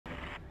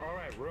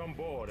right, we're on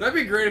board. That'd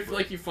be great if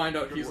like you find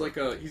out he's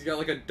got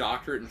like a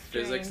doctorate in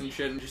physics and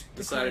shit, and just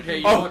decided, hey,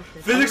 you know what?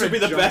 Physics would be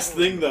the best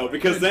thing though,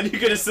 because then you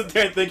could just sit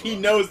there and think he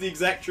knows the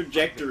exact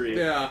trajectory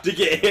to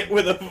get hit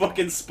with a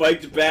fucking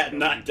spiked bat and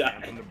not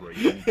die.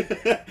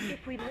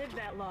 If we live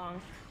that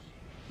long,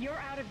 you're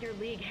out of your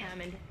league,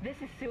 Hammond. This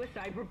is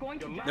suicide. We're going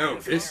to die. No,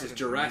 this is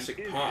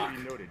Jurassic Park.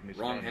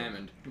 Wrong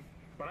Hammond.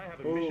 But I have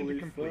a mission to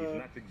complete, and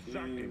that's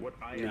exactly what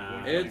I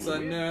am. It's a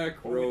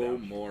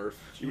necromorph.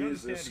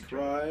 Jesus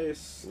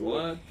Christ.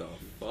 What the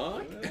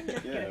fuck?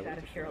 Just get us out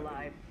of here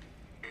alive.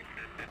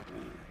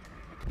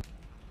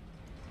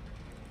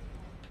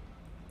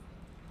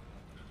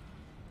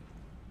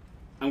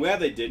 I'm glad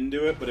they didn't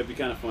do it, but it'd be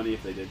kind of funny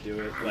if they did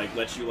do it. Like,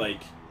 let you,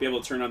 like, be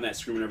able to turn on that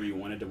screen whenever you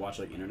wanted to watch,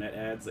 like, internet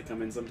ads that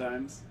come in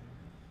sometimes.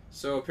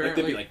 So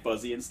apparently... Like, they'd be, like,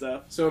 fuzzy and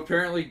stuff. So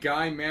apparently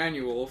Guy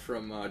Manuel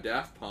from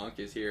Daft Punk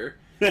is here.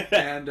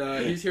 And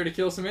he's here to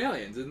kill some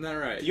aliens, isn't that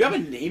right? Do you have a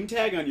name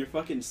tag on your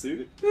fucking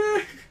suit?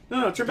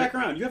 No, turn back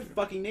around. You have a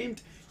fucking name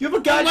you have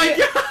a goddamn...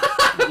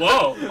 Oh my God!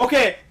 Whoa!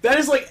 Okay, that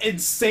is, like,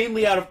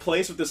 insanely out of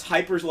place with this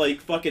hyper,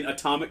 like, fucking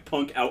atomic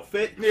punk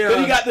outfit. Yeah.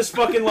 Then you got this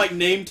fucking, like,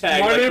 name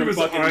tag. My like, name from is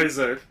fucking,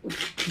 Isaac.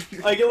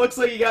 Like, it looks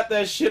like you got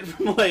that shit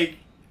from, like,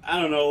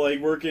 I don't know, like,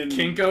 working...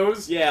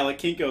 Kinko's? Yeah, like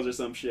Kinko's or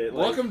some shit.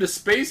 Like, Welcome to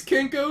Space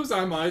Kinko's,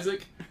 I'm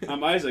Isaac.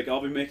 I'm Isaac,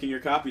 I'll be making your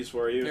copies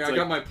for you. Yeah, It's I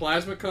got my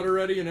plasma cutter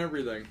ready and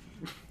everything.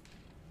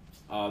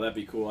 Oh, that'd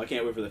be cool. I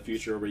can't wait for the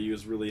future where we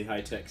use really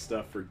high-tech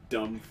stuff for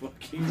dumb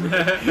fucking...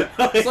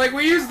 It's like,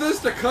 we use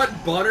this to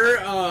cut butter,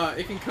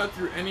 it can cut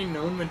through any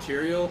known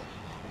material.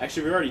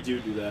 Actually, we already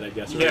do that, I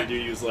guess. We already do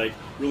use, like,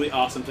 really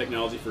awesome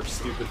technology for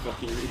stupid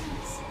fucking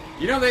reasons.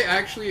 You know, they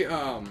actually,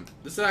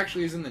 this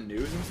actually is in the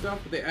news and stuff,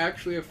 but they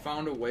actually have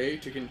found a way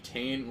to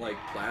contain, like,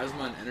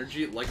 plasma and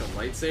energy like a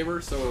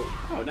lightsaber, so...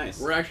 Oh, nice.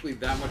 We're actually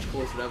that much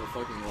closer to have a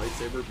fucking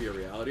lightsaber be a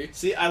reality.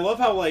 See, I love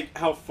how, like,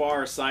 how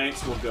far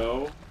science will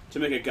go to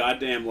make a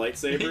goddamn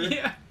lightsaber.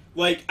 Yeah.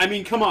 Like, I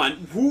mean, come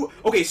on.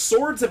 Okay,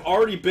 swords have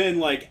already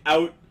been, like,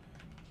 out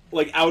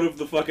of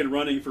the fucking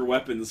running for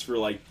weapons for,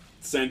 like,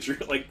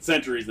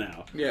 centuries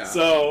now. Yeah.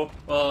 So...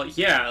 Well,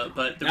 yeah,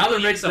 but the Now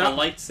real they're use of a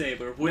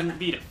lightsaber wouldn't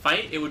be to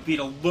fight, it would be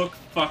to look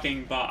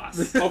fucking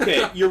boss.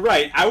 Okay, you're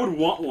right. I would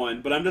want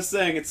one, but I'm just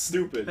saying it's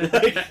stupid.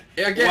 Like,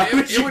 Again, why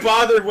would you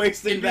bother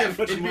wasting that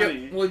much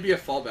money? It'd be a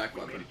fallback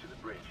weapon.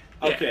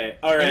 Okay,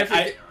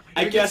 alright.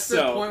 I guess so.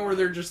 To the point where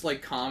they're just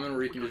like common,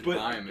 where you can just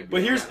buy them.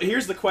 But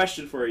here's the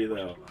question for you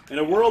though: in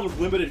a world with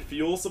limited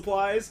fuel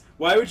supplies,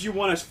 why would you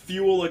want to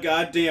fuel a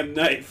goddamn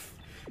knife?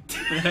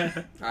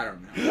 I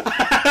don't know.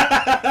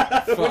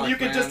 When you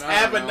can just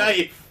have a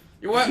knife.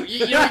 You know,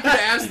 you could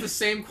ask the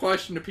same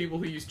question to people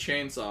who use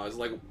chainsaws.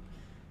 Like,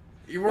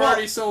 you were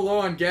already so low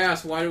on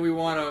gas. Why do we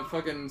want a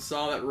fucking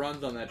saw that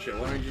runs on that shit?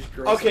 Why don't we just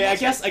grow? Okay, I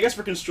guess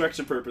for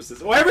construction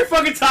purposes. Why are we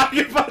fucking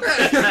talking about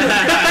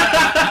that?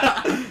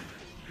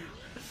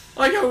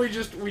 Like how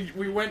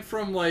we went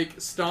from like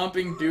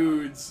stomping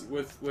dudes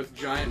with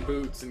giant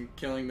boots and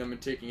killing them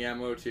and taking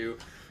ammo to,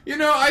 you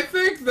know, I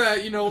think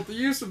that, you know, the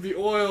use of the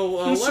oil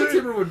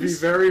lightsaber would be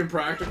very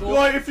impractical.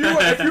 Like if you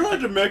had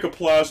to make a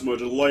plasma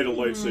to light a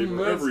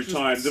lightsaber every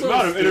time, the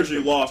amount of energy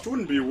lost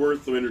wouldn't be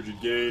worth the energy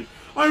gain.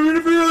 I mean,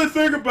 if you really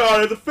think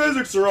about it, the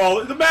physics are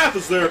all the math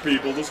is there,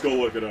 people. Just go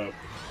look it up.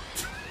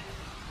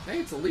 Hey,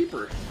 it's a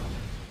leaper.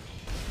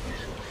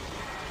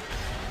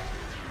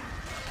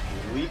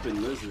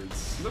 Leaping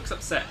lizards. He looks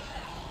upset.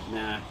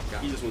 Nah,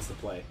 he just wants to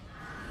play.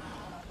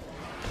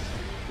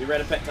 You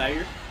read a pet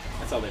tiger?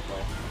 That's how they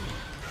play.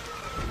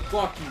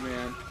 Fuck you,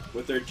 man.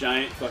 With their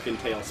giant fucking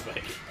tail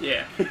spike.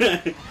 Yeah.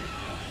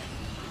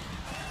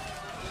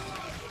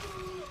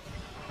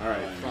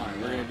 Alright,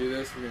 fine. We're gonna do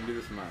this. We're gonna do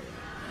this my way.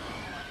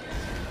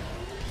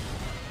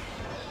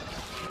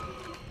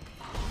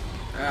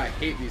 I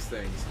hate these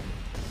things.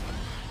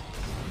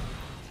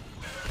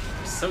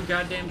 They're so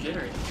goddamn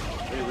jittery.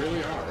 They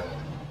really are.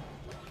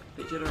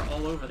 They jitter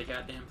all over the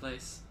goddamn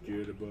place.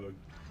 Jitterbug.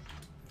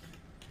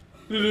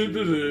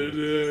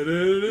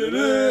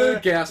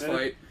 Gas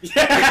fight.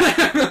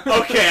 Yeah.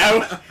 Okay,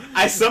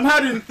 I somehow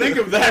didn't think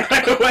of that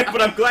right away,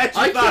 but I'm glad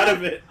you thought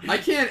of it. I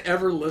can't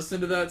ever listen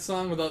to that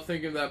song without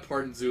thinking of that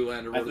part in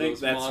Zoolander where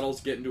those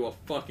models get into a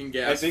fucking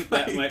gas fight. I think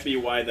that might be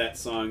why that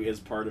song is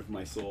part of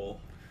my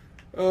soul.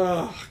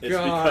 Oh, it's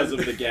God. because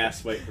of the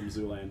gas fight from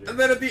Zoolander. And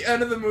then at the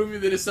end of the movie,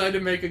 they decide to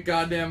make a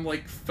goddamn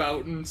like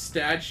fountain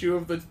statue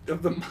of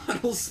the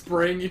models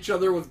spraying each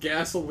other with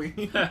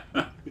gasoline.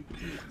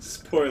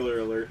 Spoiler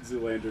alert: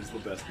 Zoolander's the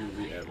best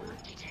movie ever.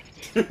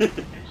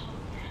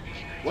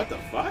 What the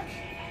fuck?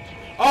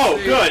 Oh,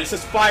 good. It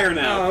says fire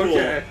now. Oh, cool.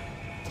 okay.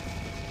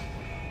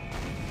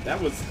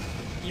 That was.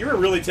 You were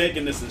really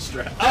taking this in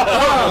stride.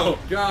 Oh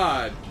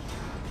God!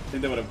 I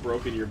think that would have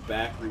broken your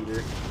back,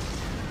 reader.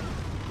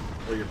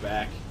 Or your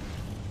back.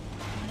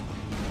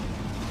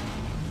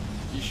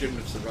 You shouldn't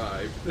have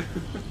survived.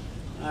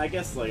 I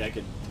guess, like, I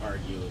could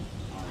argue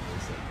on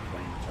this, like,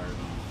 playing retardant.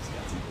 He's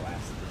got some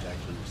blasted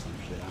protection or some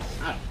shit. I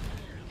don't know.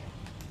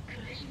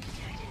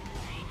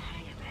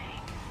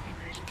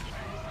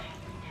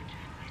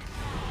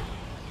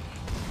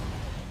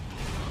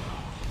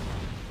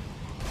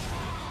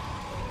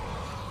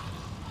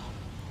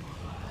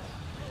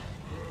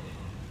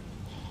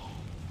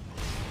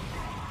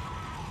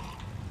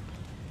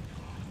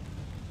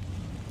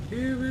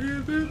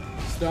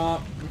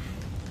 stomp.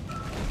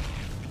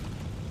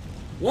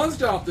 One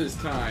stomp this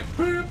time.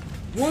 Boop.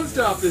 One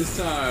stomp this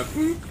time.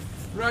 Boop.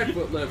 Right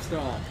foot, left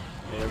stomp.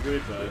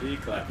 Everybody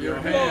clap Your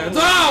your hands. hands.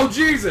 Oh,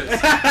 Jesus!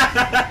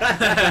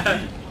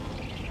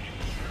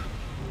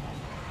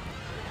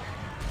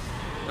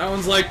 That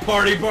one's like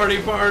party, party,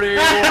 party.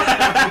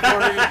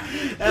 Party.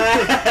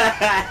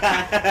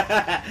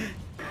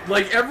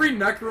 Like every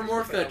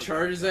necromorph that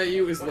charges at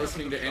you is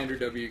listening to Andrew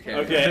WK.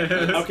 Okay,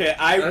 okay.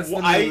 That's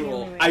the new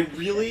rule. I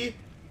really,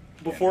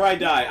 before I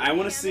die, I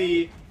want to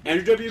see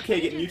Andrew WK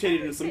get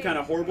mutated into some kind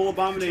of horrible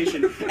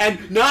abomination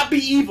and not be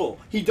evil.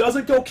 He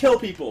doesn't go kill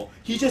people.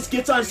 He just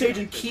gets on stage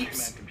and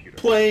keeps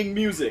playing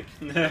music.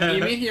 You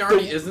mean he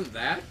already isn't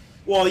that?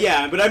 Well,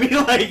 yeah, but I mean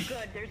like,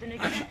 Good, there's an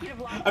executive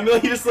law. I mean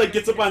like he just like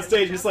gets up on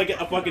stage, just like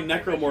a fucking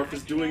necromorph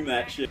is doing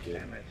that shit.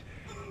 Damn it.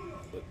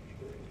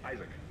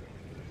 Isaac,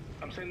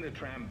 I'm sending the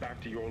tram back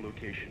to your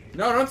location.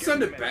 No, don't Get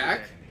send the it medical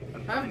back. van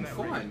and Having find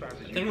that ring as fun.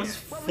 fast as you Thing was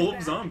can. full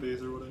of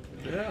zombies or whatever.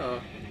 Yeah.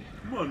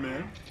 Come on,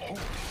 man.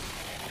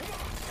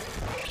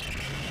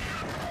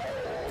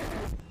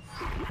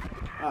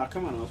 Ah,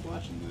 come on, I was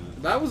watching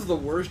that. That was the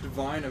worst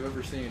Vine I've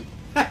ever seen.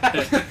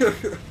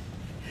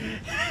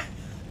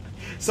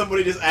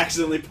 Somebody just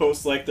accidentally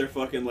posts like their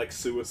fucking like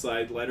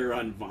suicide letter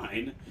on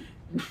Vine,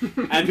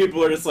 and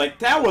people are just like,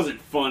 "That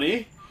wasn't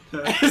funny."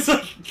 And it's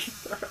like,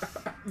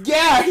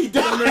 yeah, he And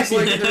died.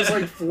 there's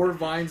like 4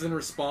 Vines in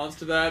response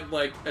to that,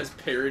 like as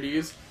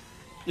parodies.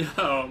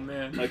 Oh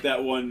man. like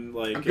that one,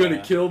 like I'm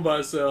gonna kill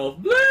myself.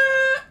 Blah!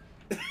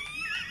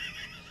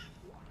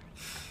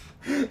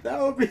 That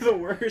would be the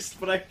worst,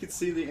 but I could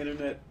see the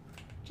internet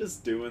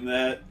just doing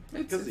that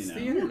It's because the Look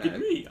at internet.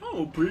 me.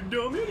 I'm a pretty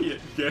dumb idiot.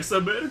 Guess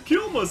I better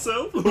kill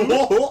myself.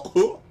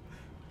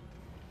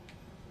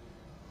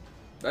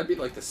 That'd be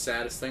like the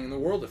saddest thing in the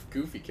world if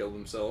Goofy killed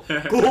himself.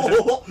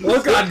 Look,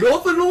 Look, I got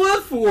nothing to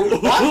live for.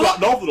 I've got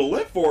nothing to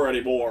live for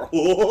anymore.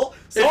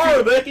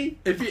 Sorry, Becky.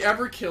 If he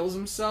ever kills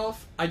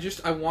himself, I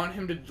want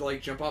him to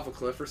like jump off a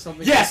cliff or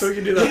something. Yes, so he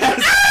can do that.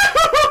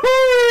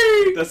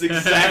 Yes. That's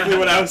exactly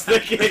what I was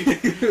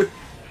thinking.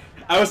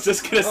 I was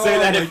just gonna say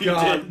that if he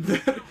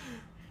did.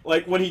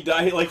 Like when he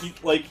died,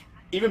 like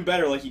even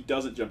better, like he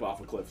doesn't jump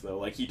off a cliff though.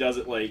 Like he does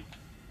it like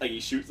he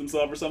shoots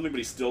himself or something, but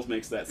he still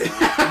makes that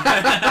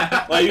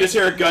sound. Like you just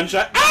hear a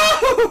gunshot.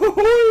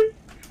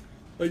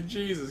 Like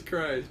Jesus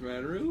Christ,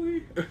 man,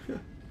 really?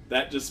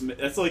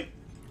 That's like.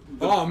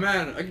 Oh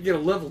man, I could get a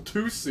level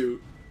 2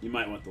 suit. You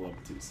might want the level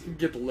 2 You suit. could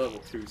get the level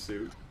 2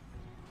 suit.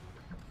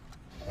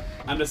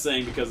 I'm just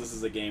saying because this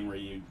is a game where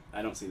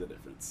I don't see the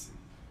difference.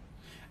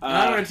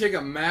 I'm gonna take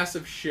a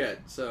massive shit.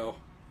 So,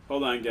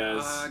 Hold on,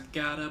 guys. I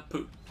gotta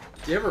poop.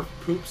 do you ever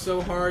poop so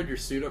hard your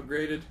suit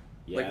upgraded?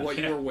 Yeah.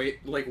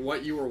 Like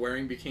what you were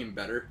wearing became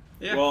better.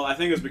 Yeah. Well, I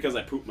think it was because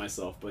I pooped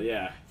myself, but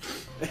yeah.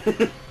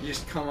 You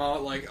just come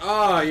out like,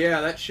 oh yeah,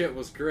 that shit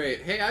was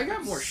great. Hey, I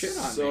got more shit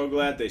on So me.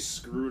 glad they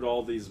screwed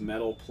all these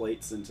metal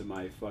plates into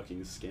my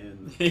fucking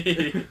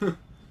skin.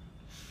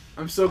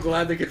 I'm so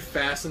glad they could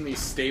fasten these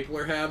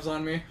stapler halves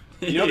on me.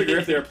 You know, the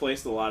Griff, they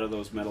replaced a lot of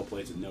those metal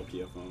plates with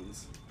Nokia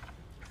phones.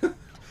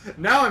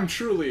 Now I'm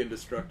truly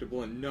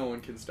indestructible and no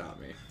one can stop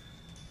me.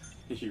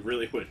 You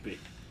really would be.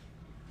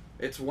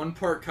 It's 1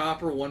 part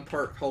copper, 1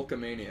 part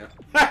Hulkamania.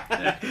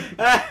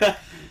 I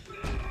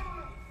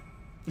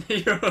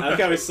like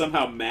how we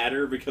somehow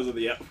matter because of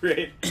the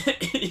upgrade.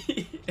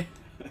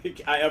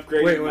 I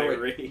upgraded my Wait.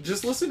 rage.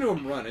 Just listen to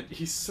him run.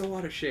 He's so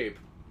out of shape.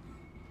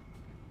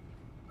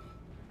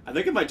 I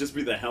think it might just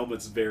be the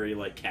helmet's very,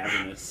 like,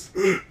 cavernous.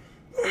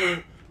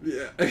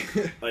 Yeah.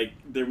 Like,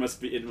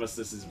 this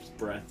is his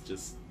breath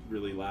just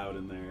really loud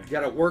in there. You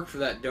gotta work for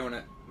that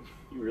donut.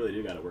 You really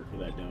do gotta work for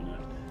that donut.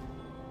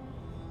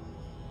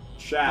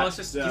 Well, it's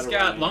just he's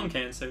got lung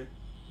cancer.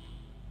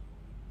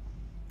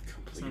 I'm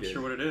not Completed.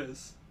 sure what it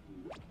is.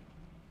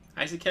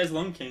 Isaac has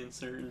lung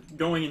cancer.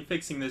 Going and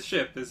fixing this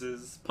ship is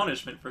his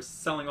punishment for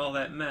selling all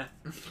that meth.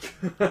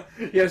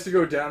 He has to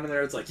go down in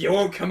there. It's like, you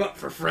won't come up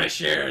for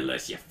fresh air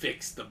unless you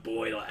fix the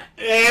boiler.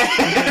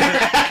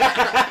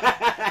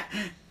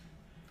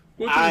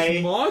 What are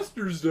these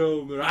monsters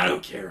down there? I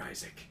don't care,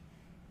 Isaac.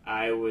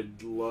 I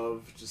would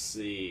love to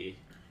see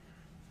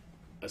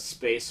a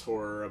space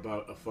horror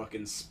about a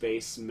fucking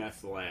space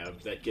meth lab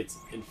that gets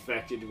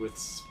infected with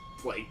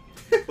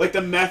like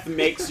the meth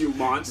makes you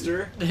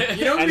monster,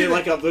 You know, and then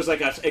there's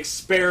like a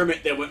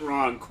experiment that went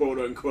wrong, quote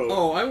unquote.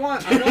 Oh, I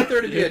want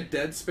there to be a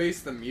Dead Space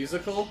the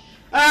musical,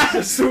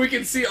 just so we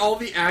can see all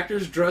the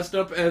actors dressed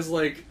up as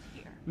like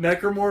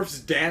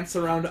necromorphs dance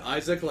around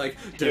Isaac like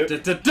da da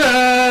da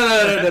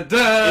da da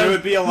da. It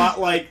would be a lot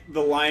like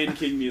the Lion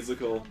King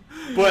musical,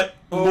 but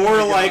Oh more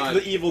my like God.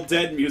 the Evil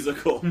Dead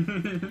musical.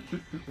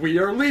 We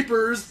are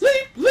leapers,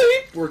 leap,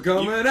 leap. We're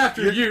coming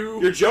after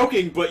you. You're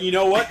joking, but you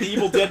know what? The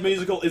Evil Dead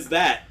musical is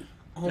that.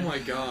 Oh my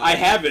God! I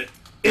have it.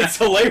 It's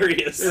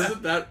hilarious.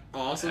 Isn't that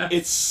awesome?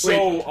 It's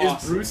so Wait, awesome.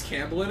 Is Bruce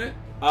Campbell in it?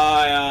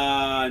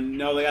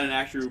 No, they got an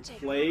actor who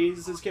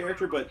plays his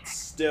character, but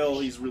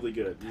still, he's really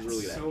good. He's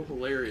really good. So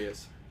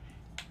hilarious.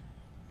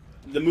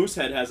 The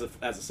Moosehead has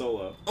a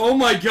solo. Oh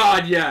my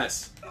God!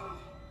 Yes.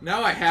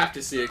 Now I have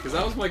to see it because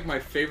that was like my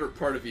favorite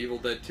part of Evil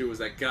Dead 2 was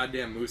that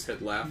goddamn moose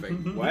head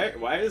laughing.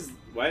 Why is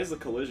the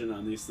collision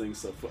on these things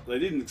so? They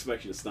didn't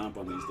expect you to stomp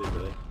on these, did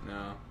they?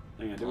 No.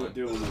 Hang on,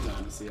 do it one more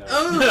time to see how.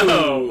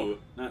 Oh!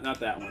 Not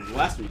that one. The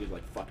last one you did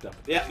like fucked up.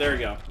 Yeah, there we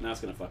go. Now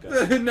it's gonna fuck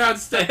up. Now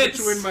it's stuck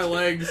between my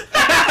legs.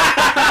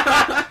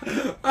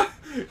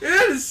 It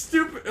is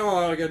stupid.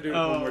 Oh, I gotta do it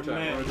one more time.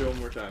 Man. I wanna do it one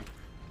more time.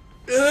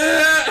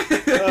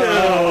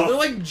 They're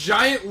like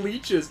giant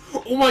leeches.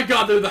 Oh my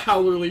god, they're the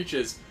Howler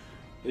leeches.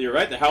 You're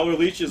right. The Howler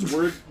leeches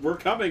were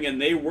coming,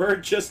 and they were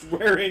just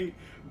wearing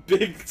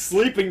big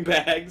sleeping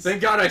bags.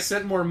 Thank God I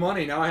sent more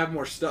money. Now I have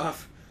more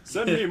stuff.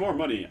 Send me more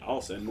money.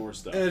 I'll send more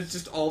stuff. And it's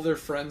just all their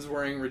friends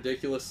wearing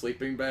ridiculous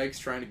sleeping bags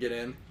trying to get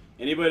in.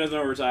 Anybody doesn't know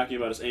what we're talking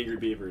about is Angry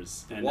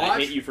Beavers. And What? I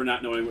hate you for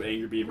not knowing what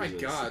Angry Oh Beavers my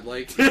is. god,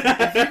 like,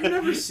 if you've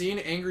never seen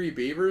Angry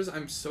Beavers,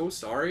 I'm so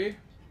sorry.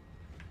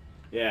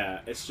 Yeah,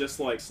 it's just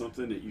like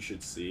something that you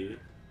should see.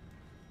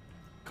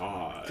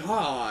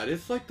 God,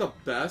 it's like the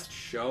best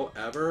show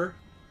ever.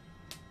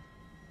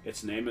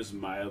 Its name is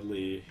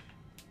mildly...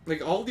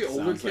 Like, all the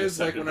older Sounds like kids,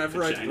 like, something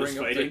whenever I'd vaginas bring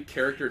up the fighting.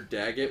 character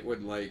Daggett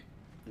would, like,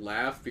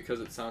 laugh because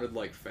it sounded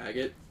like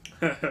faggot.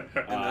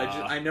 And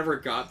I never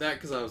got that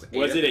because I was 8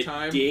 Was at it the a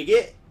time. dig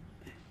it?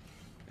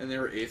 And they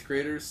were 8th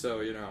graders,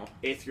 so, you know.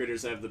 8th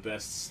graders have the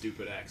best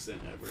stupid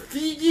accent ever.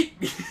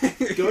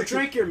 Faggot! Go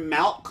drink your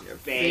milk,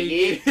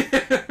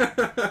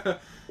 faggot.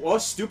 Oh,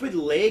 stupid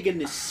leg in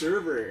the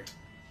server.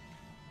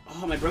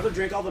 Oh, my brother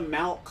drank all the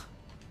milk.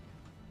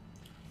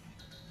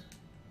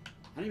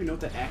 I don't even know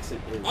what that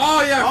accent is.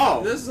 Oh, yeah!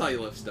 Oh. This is how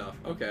you lift stuff.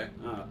 Okay.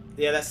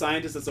 Yeah, that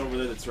scientist that's over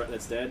there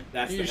that's dead.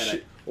 That's You the head.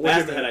 should- That's Wait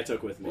a the head minute. I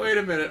took with me. Wait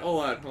a minute.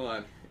 Hold on.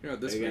 You know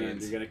what this You're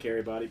means. gonna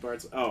carry body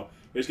parts. Oh,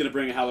 you're just gonna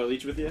bring a Howler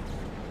Leech with you,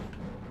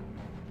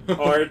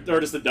 or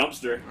just a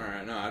dumpster.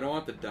 Alright, no, I don't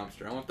want the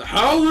dumpster. I want the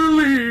Howler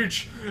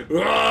Leech!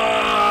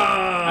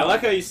 I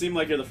like how you seem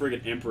like you're the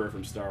friggin' Emperor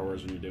from Star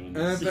Wars when you're doing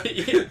And this.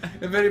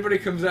 if anybody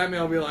comes at me,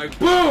 I'll be like,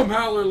 boom,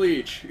 Howler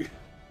Leech!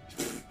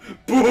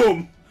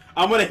 Boom!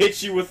 I'm gonna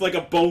hit you with like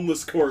a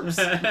boneless corpse.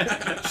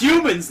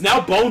 Humans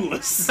now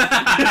boneless.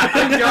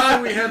 Thank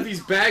God we have these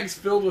bags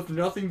filled with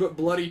nothing but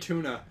bloody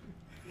tuna.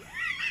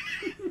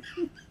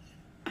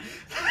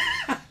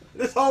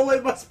 This hallway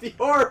must be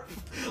horrible.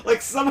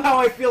 Like somehow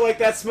I feel like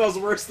that smells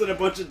worse than a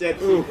bunch of dead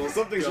people.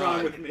 Something's God.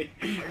 wrong with me.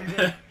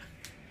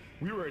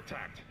 We were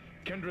attacked.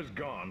 Kendra's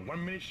gone.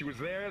 1 minute she was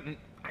there, and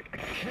I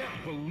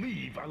can't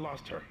believe I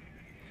lost her.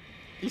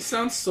 He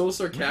sounds so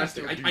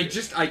sarcastic.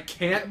 I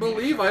can't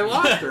believe I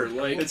lost her.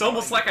 Like, It's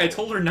almost like I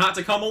told her not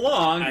to come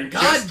along. You're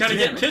God just gonna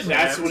damn get it.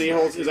 kidnapped. That's when he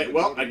holds. He's like,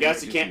 "Well, I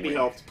guess it can't be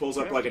helped." Pulls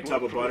up like a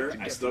tub of butter.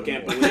 I still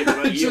can't believe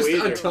about you just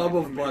either. a tub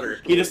of butter.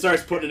 He just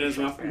starts putting it in his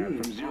mouth.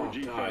 From zero Oh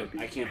G God,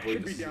 I can't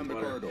believe this is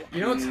butter.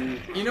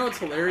 You know what's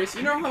hilarious?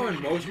 You know how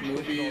in most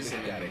movies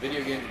and in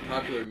video games and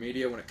popular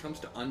media, when it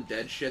comes to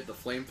undead shit, the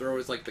flamethrower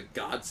is like the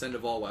godsend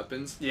of all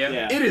weapons?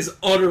 Yeah. It is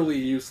utterly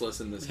useless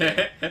in this game.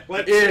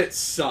 Like, It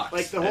sucks.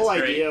 like the whole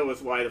That's great. idea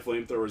with why the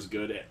flamethrower is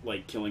good at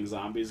like killing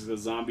zombies, because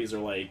zombies are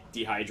like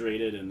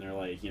dehydrated and they're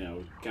like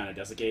kind of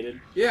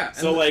desiccated. yeah.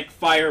 So and like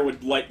fire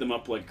would light them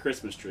up like a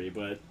Christmas tree,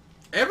 but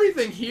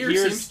everything here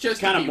here's seems just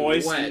kind to of be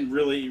moist wet. and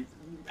really.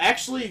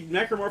 Actually,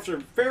 necromorphs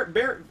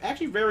are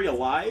actually very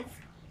alive.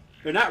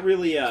 They're not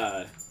really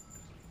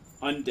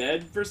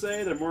undead per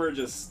se. They're more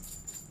just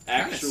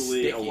Kinda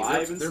actually sticky. alive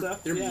They're- and they're-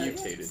 stuff. They're Yeah,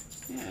 mutated.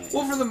 yeah.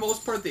 Well, for the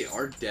most part, they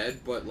are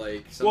dead, but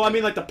like. Well, I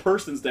mean, like the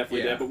person's definitely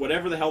Yeah. dead, but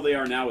whatever the hell they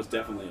are now is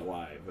definitely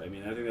alive. I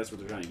mean, I think that's what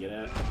they're trying to get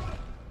at.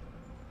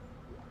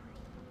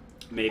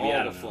 Maybe all I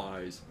the don't know.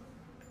 flies.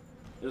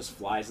 There's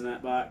flies in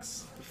that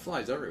box. There's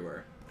flies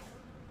everywhere.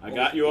 I Oh,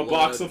 got you a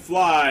box blood. of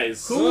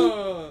flies.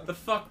 Who? The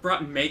fuck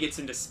brought maggots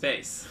into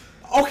space?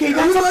 Okay, I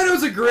that's thought it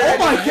was a great. Oh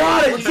my idea.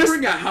 God, Let's you just-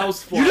 bring a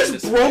house fly you just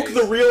into broke space.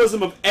 the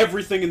realism of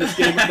everything in this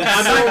game.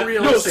 No,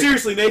 realistic.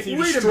 seriously, Nathan, you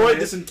Wait a destroyed minute.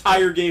 this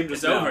entire game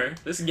just It's now. over.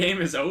 This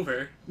game is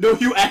over. No,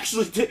 you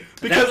actually did.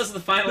 Because That was the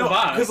final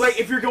boss. Because like,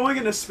 if you're going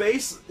into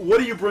space, what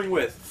do you bring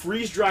with?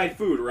 Freeze-dried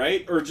food,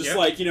 right? Or just Yep.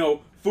 like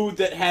food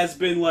that has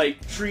been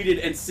like treated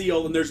and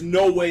sealed, and there's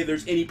no way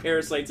there's any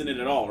parasites in it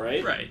at all,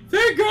 right? Right.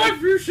 Thank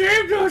God you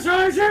saved us,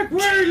 Isaac.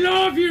 We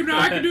love you. Now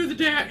I can do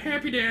the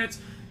happy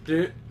dance.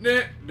 I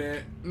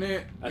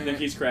think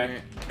he's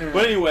cracked.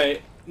 But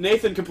anyway,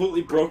 Nathan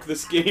completely broke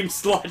this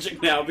game's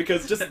logic now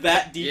because just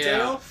that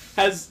detail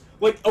has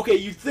like okay,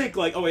 you'd think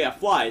like oh yeah,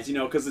 flies,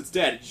 because it's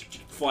dead.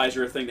 Flies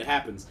are a thing that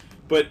happens,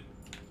 but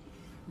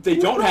they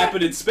don't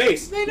happen in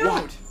space. They don't.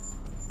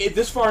 What?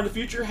 This far in the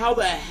future, how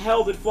the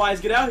hell did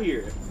flies get out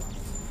here?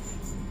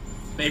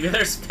 Maybe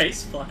they're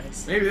space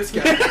flies. Maybe this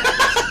guy.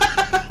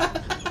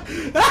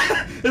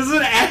 This is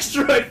an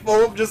asteroid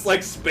full of just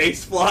like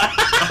space flies.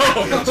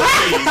 Oh,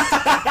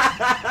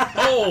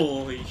 jeez.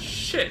 Holy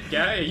shit,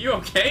 guy. Are you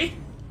okay?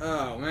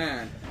 Oh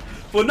man.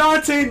 For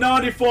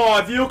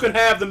 1995, you can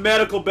have the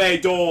medical bay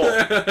door.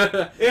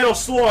 It'll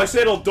slice,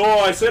 it'll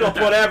dice, it'll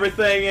put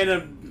everything in a...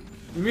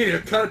 You mean to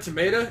cut a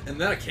tomato and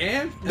then a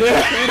can? And then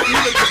a can to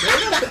eat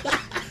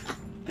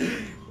a tomato?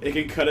 It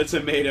can cut a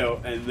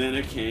tomato, and then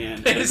a can.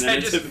 And His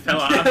then head just fell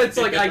off. It's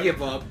like, I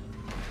give up.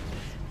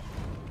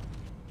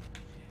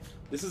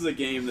 This is a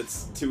game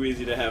that's too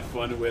easy to have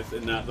fun with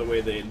and not the way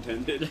they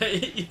intended.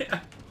 Yeah.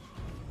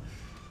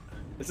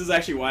 This is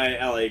actually why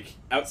I like,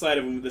 outside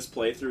of this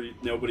playthrough,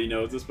 nobody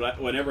knows this, but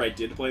whenever I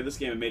did play this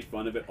game, I made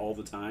fun of it all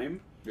the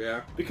time.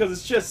 Yeah. Because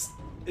it's just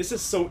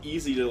so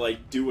easy to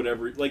like do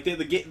whatever, like the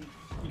game,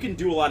 you can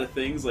do a lot of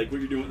things, like what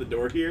you're doing with the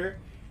door here.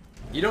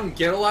 You don't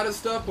get a lot of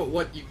stuff, but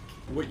what you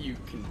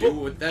can do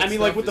with that I mean,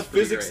 stuff like with the is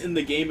pretty physics great. in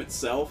the game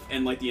itself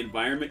and like the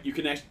environment, you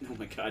can actually, oh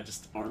my god,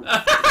 just arm.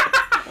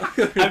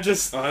 I'm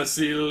just... I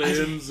see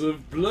limbs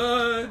of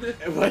blood.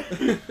 What?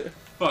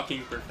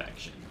 Fucking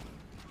perfection.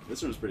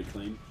 This room's pretty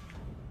clean.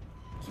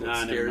 what Nah,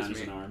 never scares mind, it's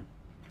me. an arm.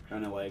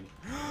 On a leg.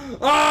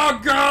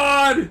 Oh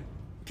god!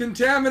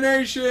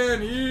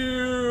 Contamination!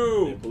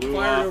 Ew! It blew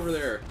Fire off. over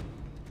there.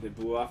 They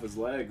blew off his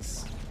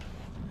legs.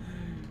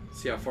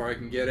 See how far I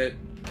can get it.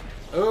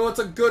 Oh, it's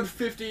a good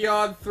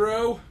 50-yard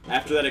throw.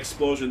 After that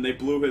explosion, they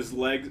blew his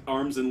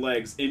arms and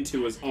legs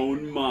into his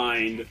own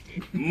mind.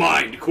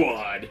 Mind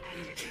quad!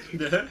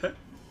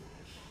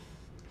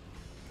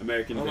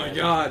 American Oh my Dad.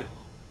 god.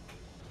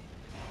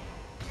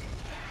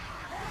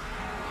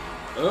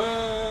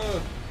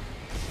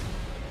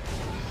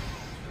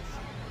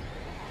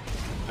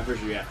 I'm pretty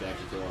sure you have to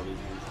actually kill all these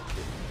ones.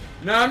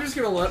 No, I'm just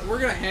gonna we're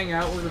gonna hang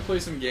out, we're gonna play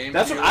some games.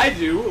 That's what here. I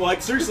do.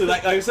 Like seriously,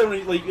 like I said,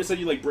 when you said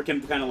you like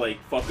can kind of like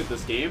fuck with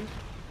this game.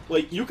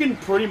 Like you can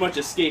pretty much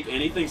escape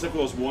anything except for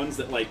those ones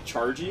that like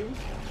charge you.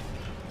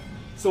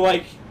 So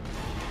like,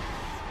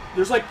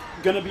 there's like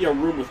gonna be a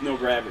room with no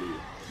gravity.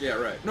 Yeah,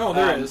 right. No,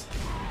 there is.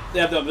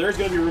 Yeah, there's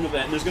gonna be a room with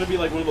that, and there's gonna be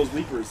like one of those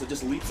leapers that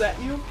just leaps at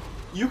you.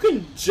 You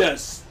can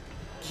just,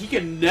 he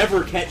can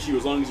never catch you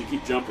as long as you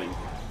keep jumping.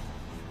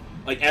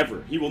 Like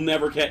ever, he will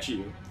never catch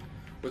you.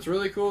 What's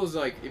really cool is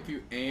like if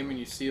you aim and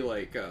you see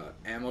like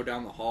ammo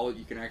down the hall,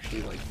 you can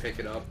actually like pick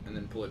it up and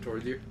then pull it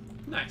towards you.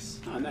 Nice.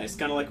 Oh, nice.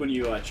 Kind of like when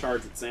you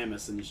charge at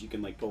Samus and you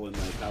can like pull in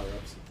like power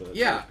ups with the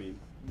Yeah. charge beam.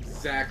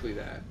 Exactly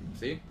that.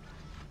 See?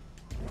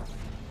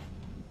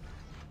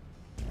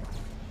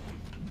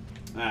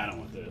 I don't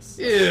want this.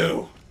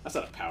 Ew. That's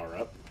not a power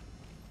up.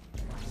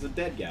 He's a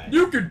dead guy.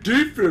 You can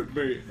defib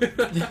me.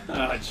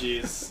 Oh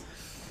jeez.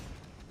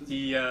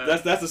 The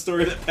That's the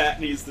story that Pat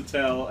needs to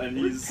tell, and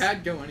Where'd he's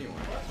Pat go anyway?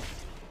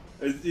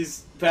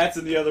 Pat's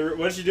in the other room.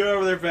 What's she doing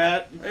over there,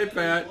 Pat? Hey,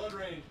 Pat. oh,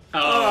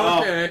 Oh,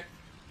 okay.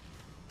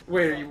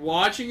 Wait, are you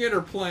watching it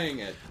or playing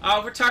it?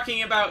 we're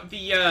talking about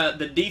the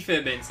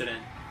defib incident.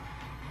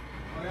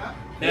 Oh, yeah?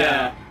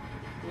 Yeah.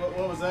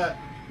 What was that?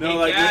 No, Hey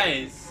like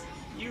guys,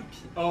 you.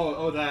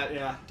 Oh, that,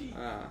 yeah.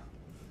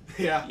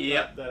 Yeah.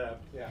 Yep. That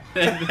happened, yeah.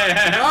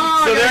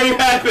 Oh, so I there gotta you go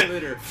have back it,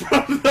 later.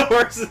 from the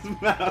horse's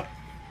mouth.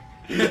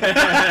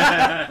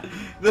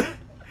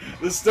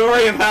 The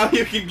story of how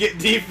you can get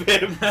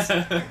defibbed.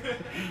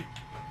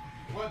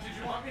 What, did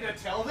you want me to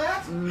tell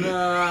that?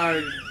 Nah,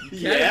 you can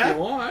Yeah? if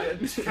you want.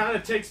 It kind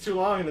of takes too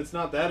long and it's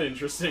not that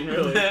interesting,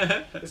 really.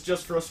 It's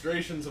just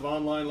frustrations of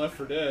online Left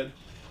 4 Dead.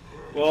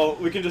 Well,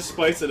 we can just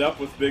spice it up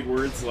with big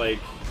words like,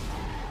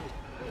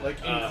 Like,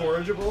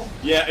 incorrigible.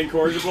 yeah,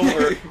 incorrigible,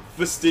 or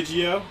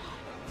fastigio.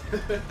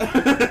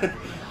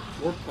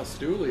 Or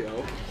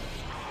Pastulio.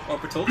 Or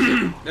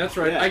Patolio. That's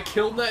right. Yeah. I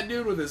killed that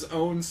dude with his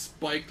own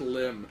spiked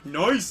limb.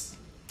 Nice.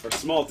 Or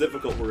small,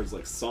 difficult words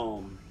like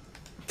psalm.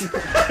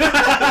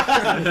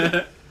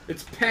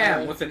 It's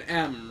Pam with an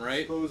M,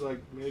 right? Suppose I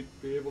may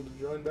be able to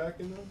join back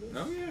in on this?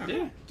 Oh yeah.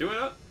 Yeah, do it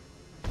up.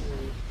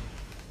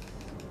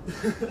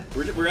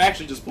 We're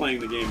actually just playing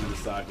the game and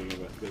just talking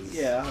about it. 'Cause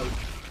Yeah.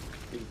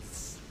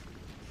 it's...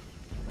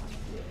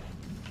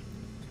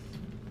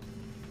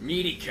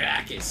 Meaty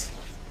crackers.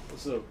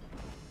 So,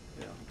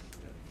 yeah.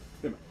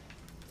 Come on.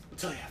 I'll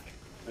tell you after.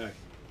 Okay.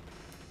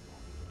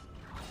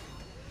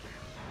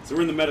 So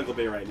we're in the medical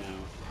bay right now.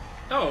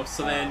 Oh,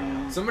 so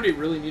then. Somebody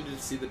really needed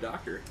to see the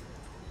doctor.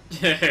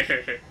 Trust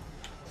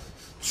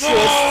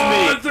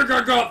I me, think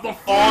I got the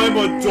flu. I'm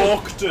a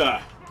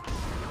doctor.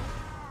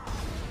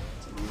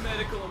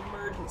 Medical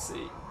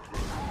emergency.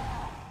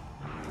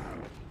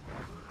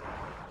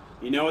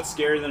 You know what's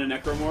scarier than a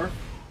necromorph?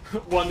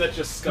 One that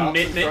just stops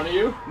in Commitment. front of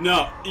you?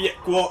 No, yeah,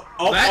 well,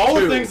 all That the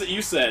too. things that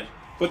you said,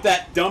 but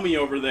that dummy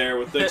over there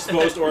with the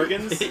exposed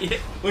organs.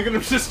 Look at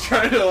him just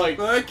trying to, like,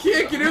 I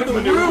can't get in the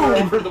maneuver room.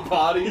 over the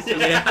bodies.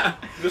 Yeah.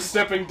 Just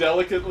stepping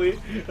delicately.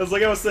 It's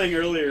like I was saying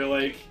earlier,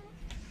 like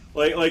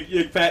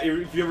Pat,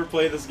 if you ever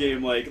play this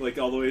game, like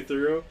all the way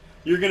through,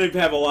 you're gonna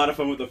have a lot of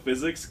fun with the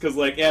physics, because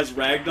like as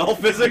ragdoll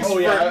physics. Oh,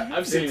 for, yeah,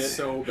 I've seen It's it.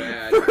 so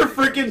bad. for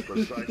freaking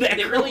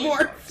It really-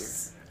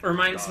 necromorphs.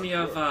 Reminds me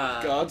of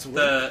God's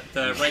the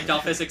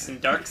ragdoll physics in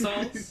Dark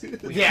Souls.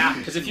 Yeah.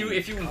 Because if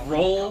you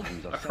roll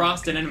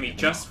across an enemy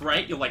just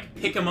right, you'll like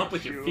pick them up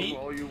with your feet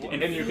and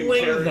you can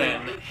fling carry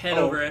them head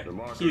over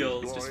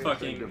heels, just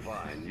fucking.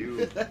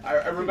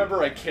 I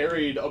remember I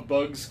carried a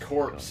bug's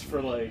corpse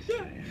for, like,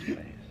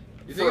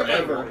 You think if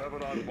forever.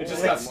 It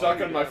just got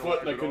stuck on my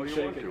foot and I couldn't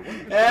shake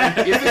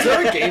it. Is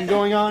there a game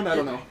going on? I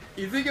don't know.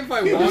 You think if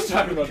I We're walk, just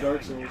talking about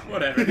Dark Souls.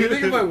 Whatever. you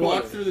think if I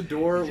walk through the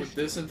door with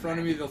this in front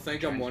of me, they'll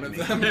think I'm one of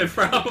them?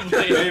 Probably.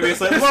 Maybe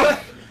it's like, look,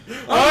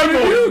 I'm a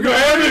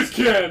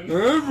Anakin!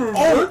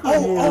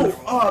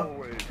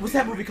 What's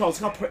that movie called? It's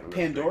called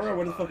Pandora?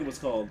 What the fuck it was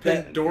called?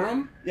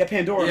 Pandorum? Yeah,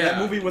 Pandora. Yeah. That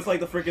movie with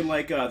like the freaking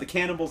like the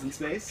cannibals in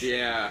space.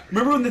 Yeah.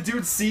 Remember when the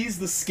dude sees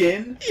the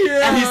skin?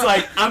 Yeah. And he's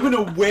like, I'm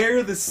gonna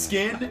wear the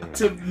skin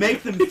to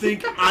make them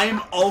think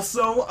I'm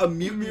also a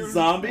mutant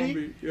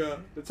zombie? Yeah.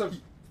 It's a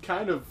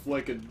kind of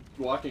like a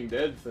Walking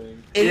Dead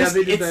thing. It Yeah, is-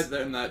 they did it's-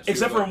 that in that too,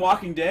 Except for but- in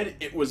Walking Dead,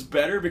 it was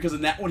better because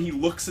in that one he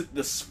looks at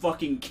this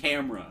fucking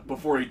camera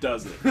before he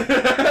does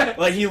it.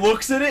 Like he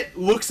looks at it,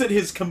 looks at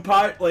his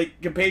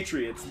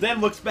compatriots,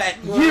 then looks back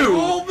at you,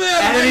 Oh,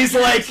 man, and then he's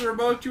like, "We're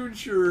about to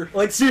ensure."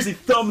 like seriously,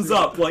 thumbs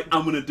up, like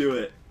I'm gonna do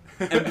it,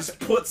 and just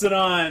puts it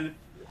on.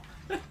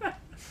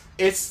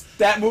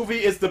 That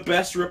movie is the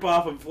best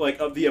ripoff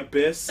of The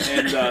Abyss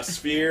and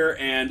Sphere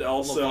and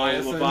also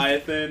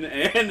Leviathan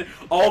and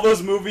all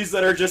those movies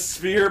that are just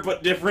Sphere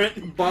but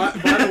different. By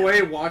the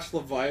way, watch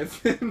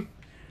Leviathan.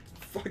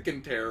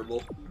 Fucking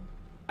terrible.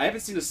 I haven't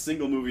seen a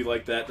single movie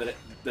like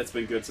that's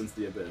been good since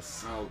The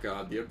Abyss. Oh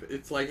god,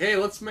 it's like, hey,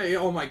 let's make.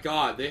 Oh my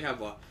god, they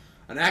have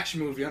an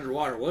action movie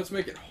underwater. Well, let's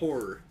make it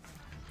horror.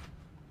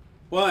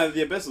 Well,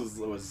 The Abyss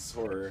was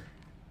horror.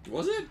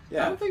 Was it?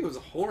 Yeah. I don't think it was a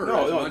horror.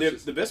 No, as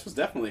much The Abyss was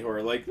definitely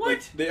horror. Like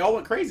What? they all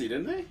went crazy,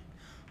 didn't they?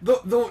 No,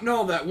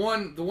 the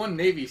one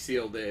Navy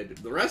SEAL did.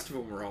 The rest of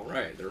them were all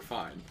right. They're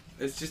fine.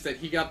 It's just that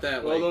he got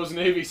that. Well, Like, those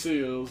Navy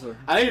SEAls are...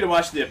 I need to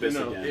watch The Abyss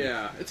No. again.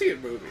 yeah, it's a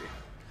good movie.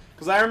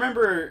 Because I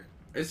remember...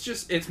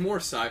 It's more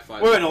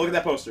sci-fi. Wait, no, look at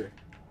that poster.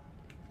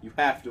 You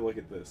have to look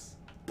at this.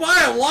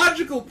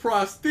 Biological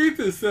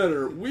Prosthetic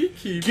Center. We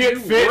keep Get you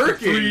fit in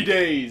working 3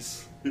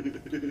 days.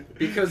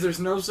 because there's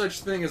no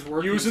such thing as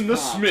working. Using the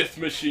pop. Smith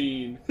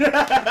machine.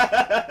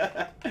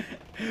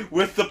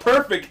 With the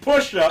perfect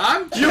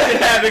push-up, you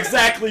can have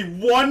exactly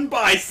 1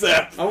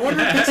 bicep. I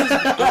wonder if this is.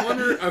 I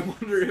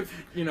wonder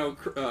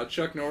if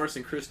Chuck Norris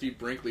and Christy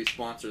Brinkley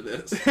sponsor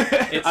this.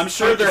 It's I'm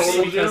sure they're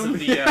total because of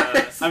the.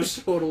 I'm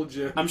Total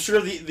Jim. I'm sure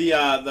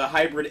the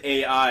hybrid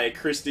AI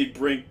Christy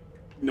Brink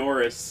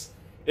Norris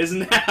is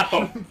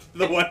now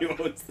the one who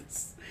owns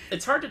this.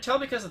 It's hard to tell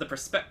because of the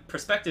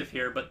perspective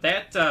here, but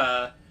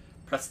that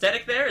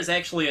prosthetic there is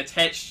actually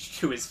attached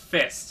to his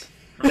fist.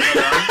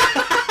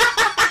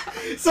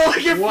 So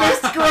like your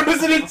fist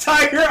grows an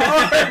entire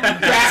arm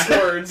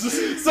backwards,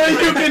 so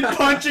you can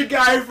punch a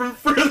guy from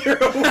further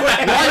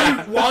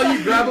away while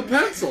you grab a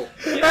pencil.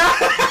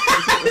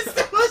 It's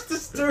the most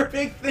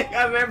disturbing thing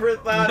I've ever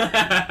thought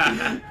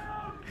of.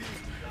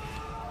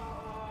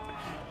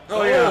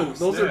 Oh yeah, Oh,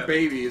 those snap. are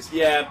babies.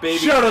 Yeah, baby.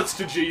 Shoutouts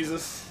to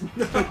Jesus.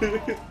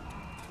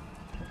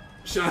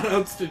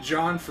 Shoutouts to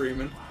John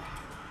Freeman.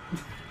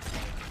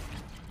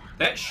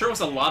 That sure was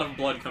a lot of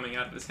blood coming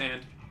out of his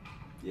hand.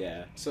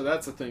 Yeah. So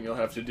that's the thing you'll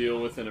have to deal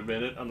with in a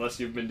minute, unless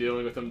you've been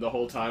dealing with them the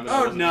whole time. And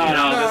Oh it no,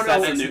 wasn't- that's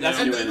no, a new and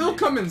enemy. they'll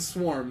come in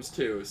swarms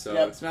too, so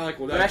Yep. it's not like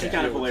They're actually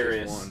kind of deal with just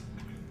hilarious. one.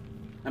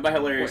 And by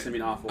hilarious, I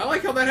mean awful. I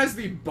like how that has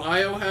the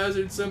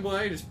biohazard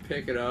symbol. You just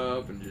pick it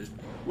up and just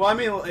Well, I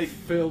mean, like,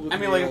 fill with of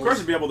needles. course,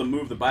 you'd be able to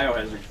move the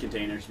biohazard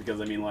containers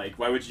because, I mean, like,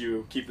 why would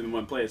you keep them in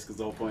one place? Because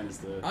the whole point is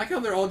I to. like how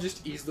they're all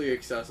just easily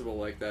accessible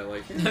like that.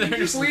 Like, They're you just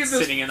just leave this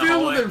sitting in the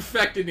filled hallway. with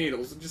infected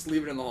needles and just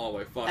leave it in the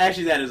hallway. Fuck it.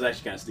 Actually, that is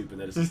actually kind of stupid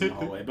that it's just in the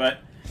hallway, but.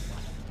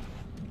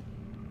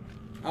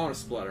 I want to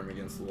splatter him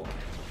against the wall.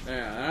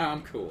 Yeah,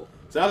 I'm cool.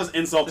 So that was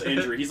insult to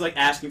injury. He's like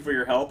asking for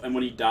your help, and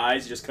when he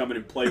dies, you just come in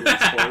and play with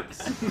his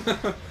corpse.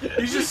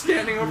 He's just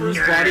standing over his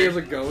body as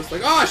a ghost,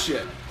 like, oh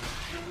shit!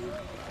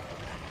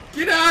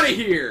 Get out of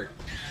here!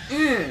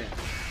 Did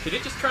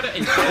it just try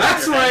to...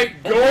 That's right,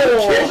 Oh,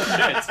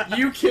 goal! shit.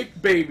 You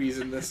kick babies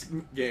in this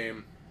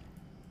game.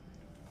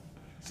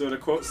 So to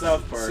quote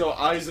South Park. So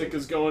Isaac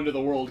is going to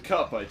the World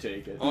Cup, I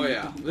take it. Oh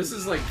yeah, this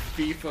is like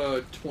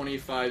FIFA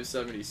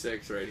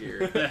 2576 right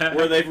here.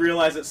 where they've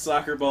realized that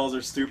soccer balls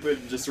are stupid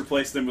and just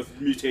replace them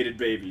with mutated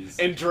babies.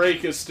 And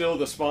Drake is still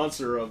the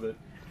sponsor of it.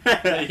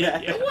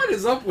 Yeah. What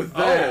is up with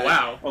that? Oh,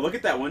 wow. Oh, look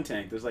at that one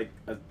tank. There's like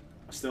a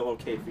still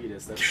okay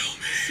fetus that's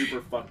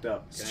super fucked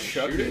up. Can I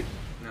Chuck shoot it. it?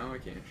 No, I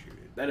can't shoot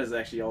it. That is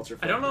actually ultra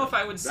fucked I don't know up. if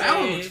I would say... That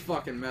one looks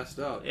fucking messed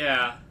up.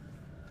 Yeah.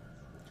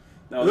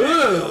 No, that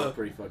actually Ugh. looks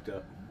pretty fucked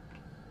up.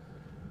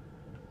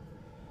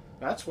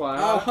 That's why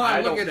Oh, hi,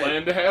 I look don't at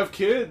plan to have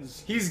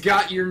kids. He's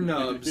got your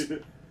nubs.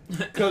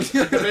 Because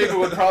the baby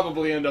would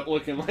probably end up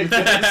looking like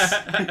this.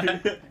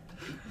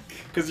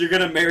 Because you're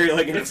gonna marry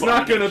like an It's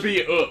not gonna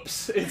be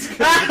oops. It's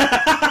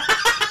gonna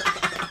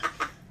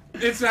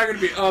It's not gonna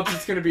be ups,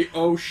 it's gonna be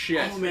oh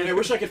shit. Oh man, I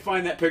wish I could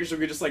find that picture so we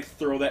could just like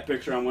throw that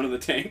picture on one of the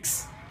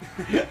tanks.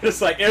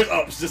 Just like, there's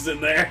ups just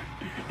in there.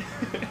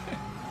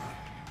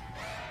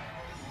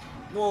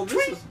 Well,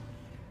 this is...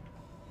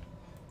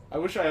 I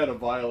wish I had a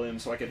violin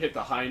so I could hit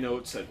the high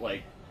notes at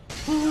like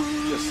Well,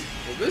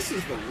 this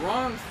is the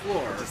wrong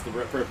floor. Just the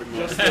perfect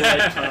just moment. the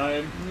right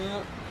time.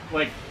 Yeah.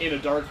 like in a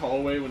dark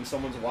hallway when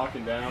someone's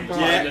walking down, just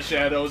Yeah. in the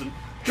shadows, and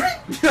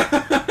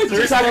So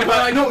you're talking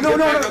about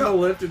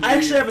no. I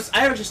actually have I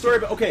have a story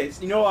about. Okay,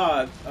 so, you know,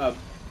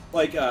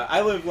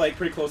 I live like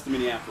pretty close to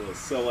Minneapolis,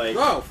 so like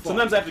Oh, fuck.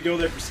 sometimes I have to go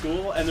there for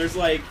school, and there's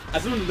like I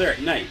sometimes there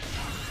at night,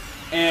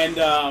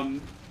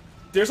 and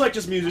there's like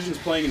just musicians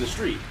playing in the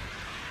street,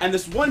 and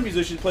this one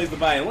musician plays the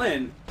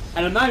violin,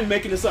 and I'm not even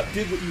making this up.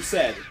 Did what you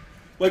said,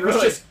 like was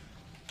Really?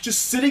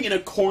 just sitting in a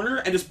corner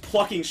and just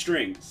plucking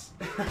strings.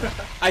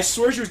 I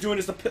swear she was doing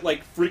this to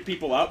like freak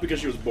people out because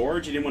she was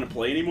bored. She didn't want to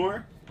play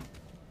anymore.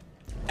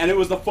 And it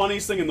was the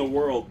funniest thing in the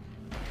world.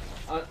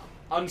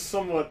 on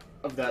somewhat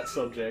of that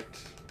subject,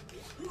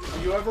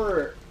 do you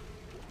ever...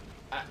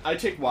 I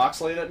take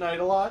walks late at night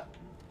a lot,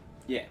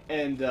 Yeah.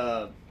 and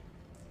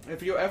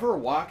have you ever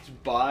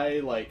walked by,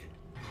 like,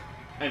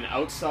 an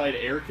outside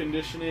air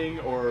conditioning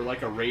or,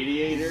 like, a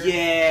radiator?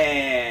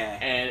 Yeah.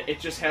 And it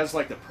just has,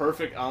 like, the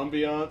perfect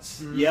ambiance?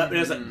 Yep. It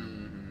has a,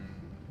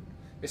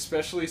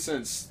 Especially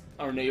since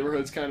our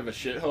neighborhood's kind of a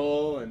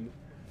shithole, and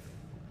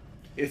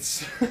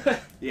it's...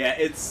 yeah.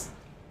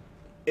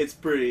 It's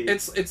pretty.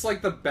 It's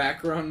like the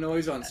background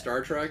noise on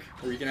Star Trek,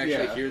 where you can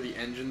actually Yeah. hear the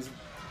engines.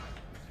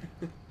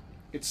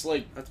 It's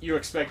like you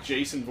expect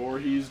Jason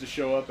Voorhees to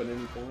show up at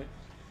any point.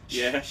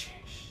 Yeah.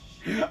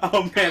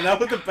 Oh man, that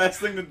was the best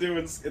thing to do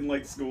in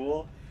like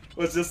school.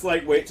 Was just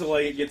like wait till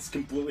like it gets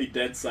completely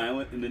dead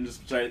silent and then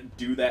just try to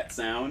do that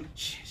sound.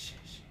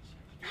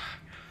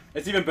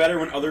 It's even better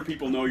when other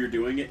people know you're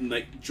doing it and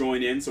like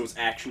join in, so it's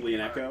actually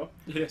an echo.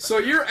 Yeah. So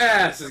your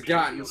ass has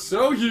gotten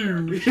so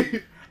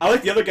huge. I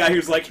like the other guy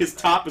who's like his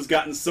top has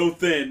gotten so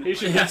thin. He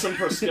should get some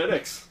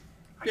prosthetics.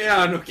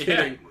 Yeah, no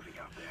kidding.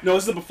 No,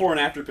 this is a before and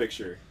after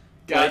picture.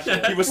 Gotcha.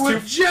 Like, he was too.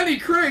 With Jenny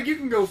Craig, you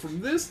can go from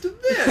this to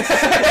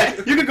this.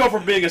 You can go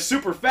from being a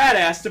super fat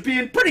ass to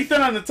being pretty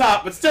thin on the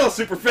top, but still a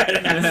super fat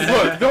ass.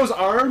 Look, those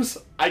arms,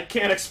 I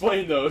can't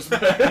explain those,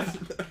 but...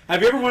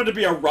 Have you ever wanted to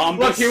be a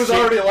rhombus? Look, he was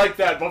already like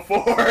that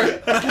before.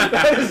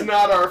 That is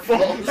not our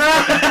fault. What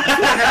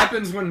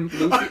happens when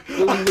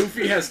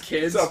Luffy has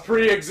kids? It's a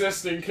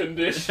pre-existing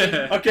condition.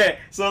 Okay,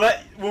 so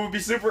that what would be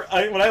super.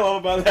 What I love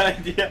about that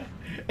idea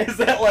is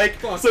that like,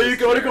 Fuck so you this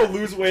go to go chair.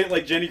 lose weight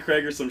like Jenny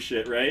Craig or some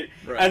shit, right?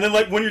 Right. And then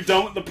like when you're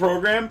done with the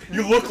program,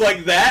 you look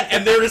like that,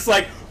 and they're just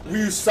like,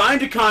 "We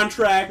signed a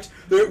contract.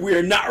 We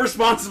are not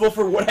responsible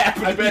for what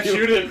happened." I to bet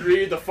you didn't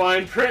read the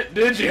fine print,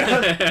 did you?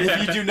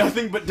 If you do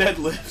nothing but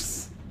deadlifts.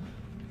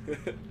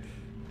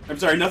 I'm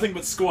sorry, nothing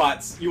but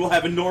squats. You will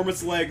have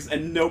enormous legs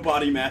and no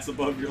body mass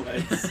above your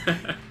legs.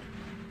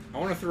 I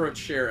want to throw a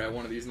chair at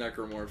one of these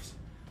necromorphs.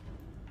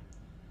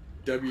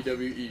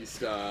 WWE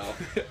style.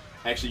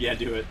 Actually, yeah,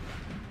 do it.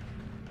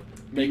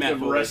 Make Matt them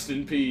Foley. rest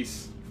in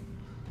peace.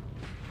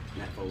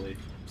 Matt Foley.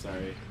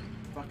 Sorry.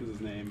 What the fuck is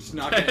his name? Just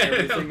knocking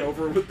everything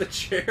over with the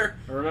chair.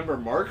 I remember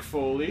Mark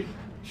Foley.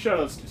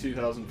 Shoutouts to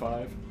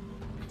 2005.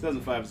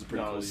 2005 was a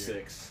pretty No, it cool was year.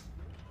 6.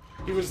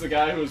 He was the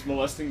guy who was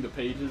molesting the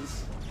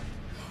pages.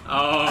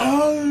 Oh.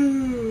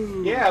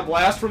 Oh! Yeah,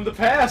 blast from the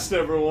past,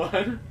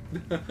 everyone.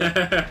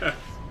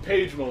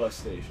 Page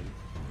molestation.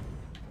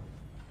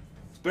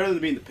 It's better than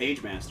being the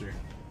page master.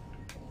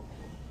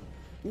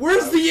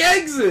 Where's the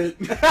exit?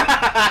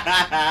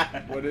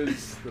 What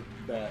is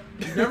that?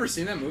 You've never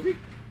seen that movie?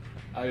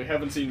 I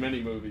haven't seen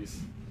many movies.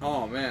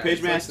 Oh man. Page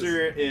it's like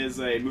Master is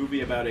a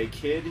movie about a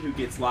kid who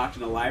gets locked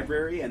in a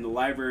library, and the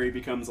library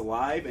becomes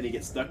alive, and he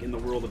gets stuck in the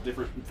world of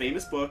different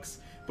famous books.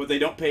 But they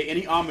don't pay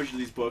any homage to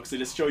these books. They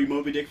just show you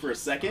Moby Dick for a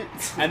second,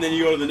 and then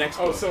you go to the next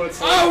Oh, book. so it's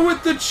this. like, Oh,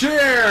 with the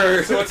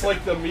chair. so it's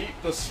like the Meet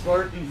the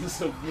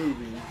Spartans of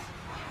movies,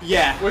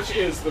 Yeah. which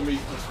is the Meet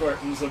the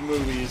Spartans of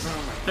movies,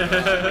 Oh my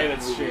god. and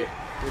it's shit.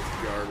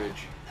 It's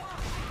garbage.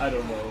 I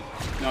don't know.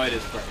 No, it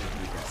is part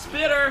of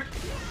Spitter.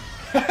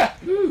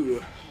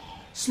 Ooh.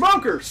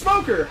 Smoker,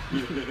 smoker.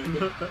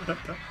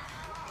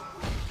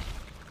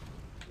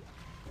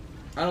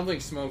 I don't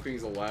think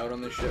smoking's allowed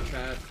on this ship,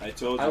 Pat. I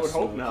told you. I would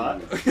hope smoking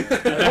not. was-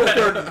 I hope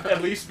there'd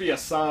at least be a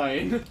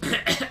sign,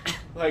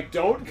 like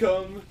don't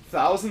come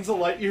thousands of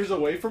light years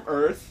away from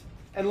Earth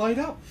and light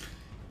up.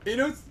 You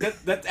know,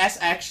 That's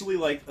actually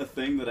like a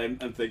thing that I'm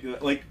thinking.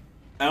 Like,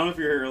 I don't know if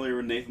you heard earlier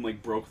when Nathan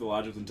like broke the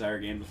logic of the entire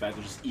game, the fact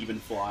there's just even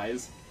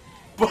flies.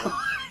 But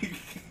like,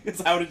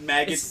 it's how did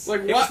maggots? it's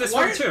like It was what? this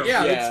why one, too.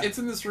 Yeah, Yeah. It's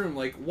in this room.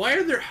 Like, why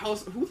are there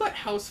who let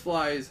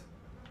houseflies?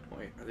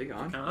 Wait, are they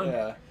gone?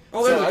 Yeah.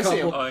 Oh, there's So a I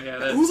see couple. Oh yeah.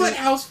 That's, Who let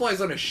houseflies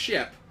on a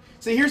ship?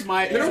 See, here's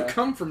my. They don't Yeah.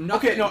 come from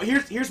nothing. Okay, no.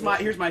 Here's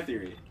my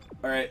theory.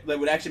 All right, that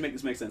would actually make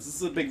this make sense. This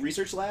is a big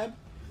research lab.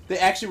 They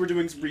actually were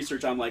doing some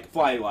research on like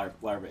fly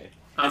larvae,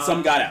 and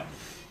some got out.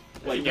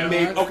 Like, Yeah,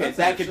 maybe, that's- okay, that's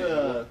that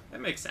could.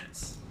 that makes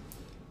sense.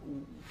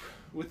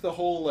 With the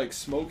whole like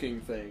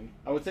smoking thing,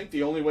 I would think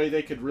the only way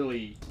they could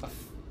really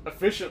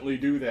efficiently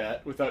do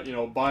that without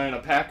buying a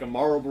pack of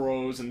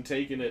Marlboros and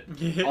taking it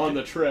on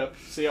the trip,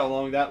 see how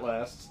long that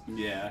lasts,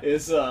 Yeah.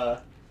 is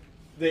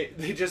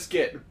they just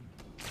get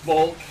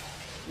bulk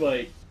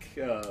like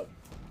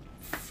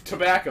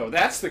tobacco.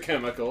 That's the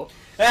chemical.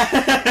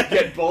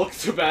 Get bulk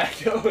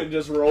tobacco and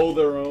just roll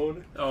their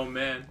own. Oh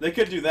man. They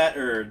could do that,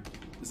 or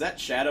is that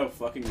Shadow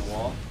fucking the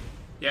wall?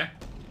 Yeah.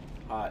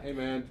 Hot. Hey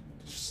man,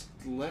 just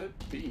let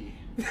it be.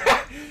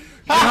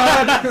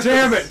 God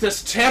damn it!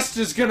 This test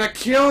is gonna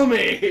kill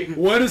me.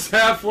 When is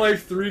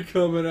Half-Life 3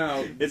 coming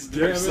out? It's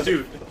Damn it.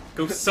 Dude,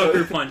 go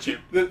sucker punch him.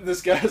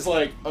 This guy's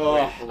like,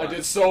 oh, hold I on.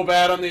 did so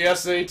bad on the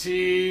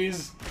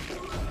SATs.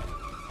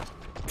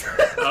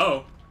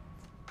 Oh.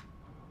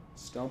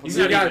 Stomp He's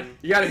him. not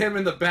You got him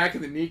in the back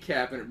of the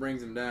kneecap and it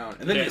brings him down,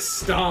 and then Yeah. you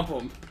stomp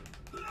him.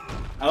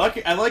 I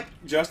like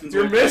Justin's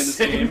You're way of playing this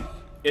missing. game.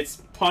 It's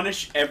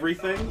punish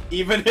everything,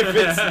 even if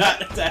it's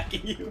not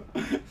attacking you.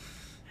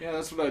 Yeah,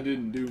 that's what I did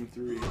in Doom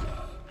 3.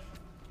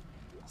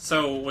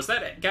 So, was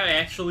that guy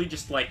actually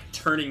just, like,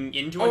 turning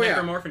into a Oh, yeah.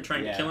 necromorph and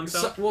trying Yeah. to kill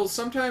himself? Well,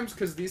 sometimes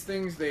because these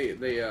things they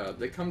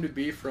come to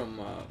be from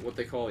what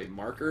they call a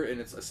marker, and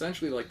it's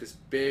essentially like this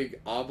big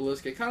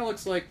obelisk. It kind of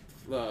looks like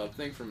the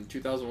thing from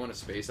 2001: A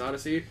Space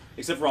Odyssey,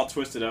 Except for all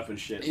twisted up and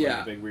shit. Yeah.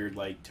 Like a big weird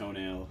like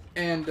toenail.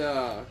 and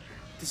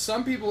to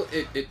some people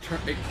it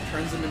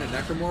turns them into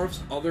necromorphs.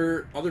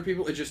 Other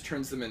people it just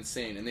turns them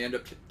insane, and they end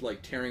up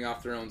like tearing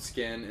off their own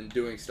skin and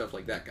doing stuff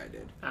like that guy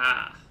did.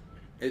 Ah.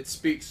 It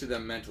speaks to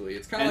them mentally.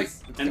 It's kind of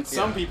like And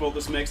some people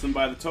this makes them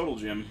buy the total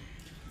gym.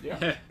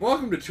 Yeah.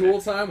 Welcome to Tool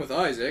Time with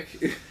Isaac.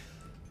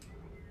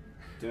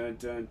 Dun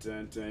dun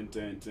dun dun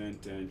dun dun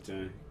dun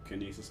dun.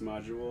 Kinesis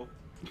module.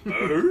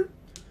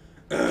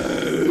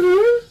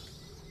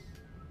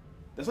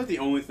 That's like the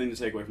only thing to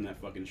take away from that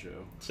fucking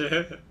show.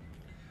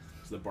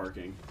 It's the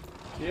barking.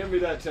 Can you hand me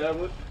that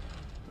tablet?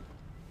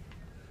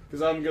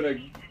 Because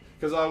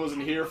I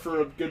wasn't here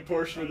for a good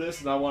portion of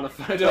this, and I want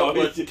to find out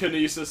what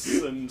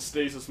kinesis and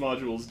stasis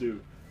modules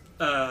do.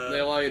 They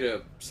allow you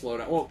to slow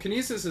down. Well,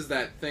 kinesis is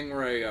that thing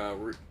where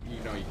you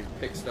can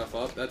pick stuff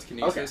up. That's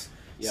kinesis. Okay.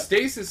 Yep.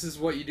 Stasis is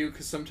what you do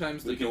because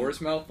sometimes the You can-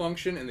 doors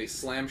malfunction and they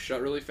slam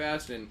shut really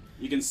fast, and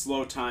You can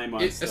slow time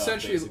on it stuff,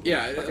 essentially basically.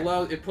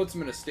 it puts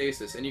them in a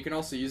stasis, and you can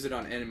also use it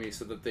on enemies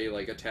so that they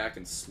like attack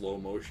in slow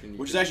motion.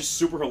 Which is actually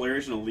super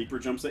hilarious when a leaper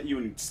jumps at you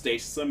and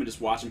stasis them and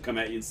just watch them come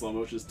at you in slow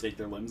motion, just take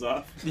their limbs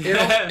off.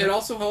 It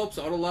also helps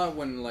out a lot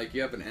when like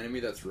you have an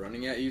enemy that's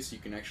running at you, so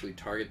you can actually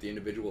target the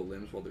individual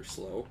limbs while they're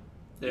slow.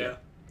 Yeah.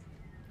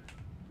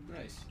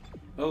 Nice.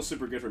 That was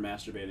super good for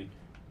masturbating.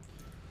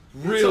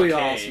 Really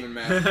okay. awesome in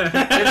math.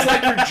 It's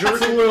like you're It's a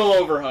jerking. little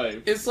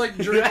overhyped. It's like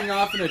jerking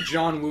off in a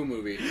John Woo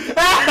movie.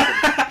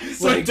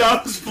 So like-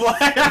 doves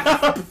fly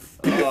out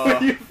before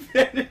you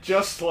finish.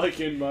 Just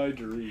like in my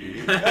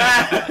dream. When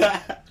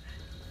Oh,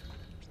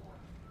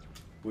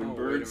 wait a minute.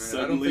 birds I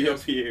don't suddenly think I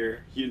was-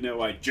 appear, you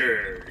know I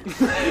jerk.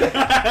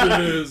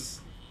 It is.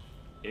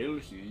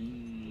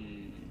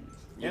 Elhies.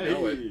 You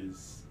know it.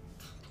 is.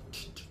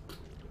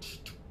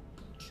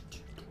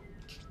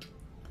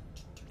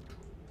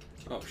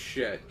 Oh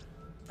shit.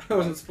 I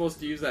wasn't supposed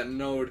to use that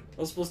node.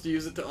 I was supposed to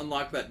use it to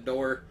unlock that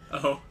door.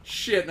 Oh.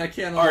 Shit, and I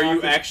can't unlock Are you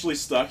it. actually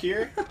stuck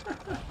here?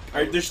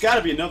 There's got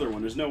to be another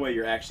one. There's no way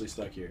you're actually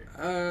stuck here.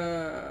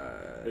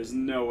 There's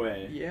no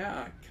way.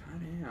 Yeah, I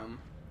kinda am.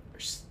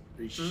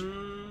 Are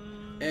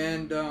you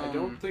And, I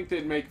don't think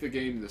they'd make the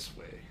game this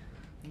way.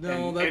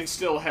 No, and that's...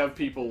 still have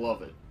people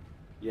love it.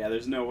 Yeah,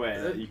 there's no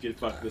way that you could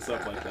fuck this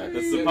up like that.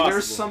 That's And impossible.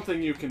 there's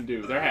something you can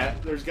do.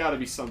 There's got to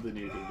be something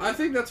you can do. I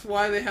think that's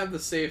why they have the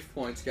save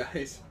points,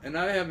 guys. And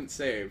I haven't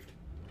saved.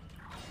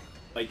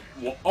 Like,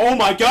 oh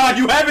my god,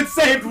 you haven't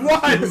saved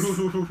once!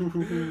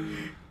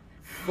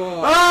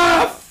 Fuck.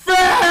 Ah,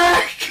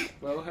 fuck!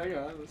 Well, hang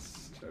on.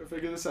 Let's try to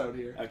figure this out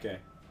here. Okay.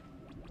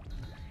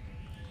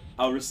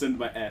 I'll rescind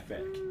my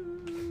affect.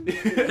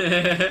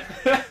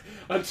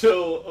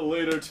 Until a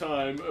later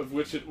time of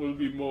which it will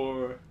be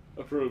more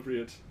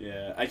appropriate.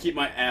 Yeah, I keep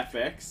my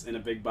affects in a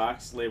big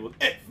box labeled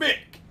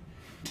affect.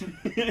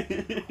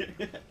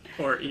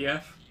 Or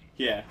EF.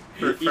 Yeah.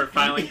 For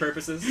filing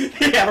purposes.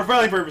 Yeah, for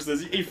filing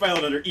purposes, you file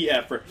it under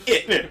EF for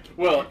affect.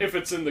 Well, if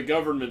it's in the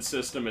government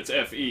system, it's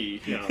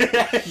FE. You know.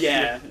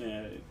 Yeah.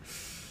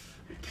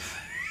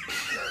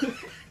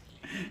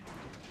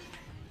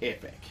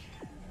 Epic.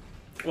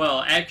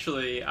 Well,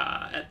 actually,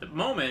 at the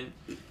moment,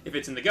 if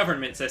it's in the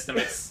government system,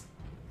 it's...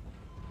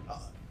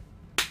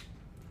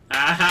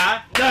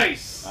 Aha!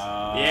 Nice.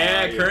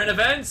 Yeah, current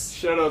events!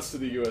 Shoutouts to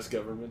the U.S.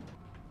 government.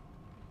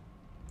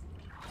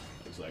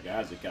 Looks like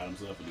Isaac got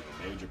himself into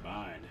a major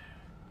bind.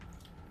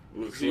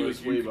 Looks He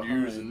was way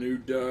behind. use a new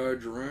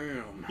Dodge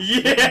Ram.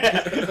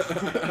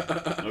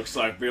 Yeah! Looks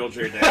like Bill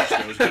J.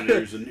 Dasco's gonna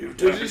use a new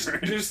Well, time.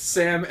 just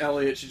Sam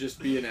Elliott should just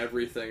be in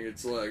everything.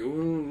 It's like, well,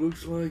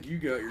 looks like you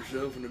got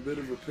yourself in a bit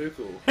of a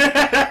pickle.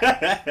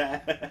 I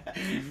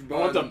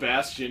want the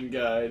Bastion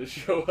guy to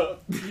show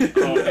up.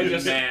 Oh, And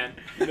just man.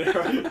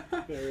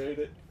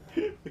 narrate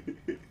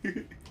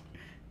it.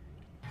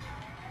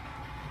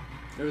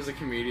 There was a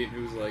comedian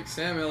who was like,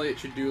 Sam Elliott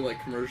should do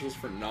like commercials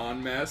for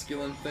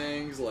non-masculine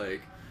things,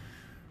 like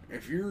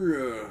if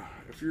you're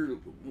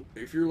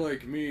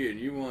like me and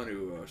you want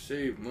to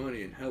save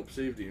money and help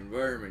save the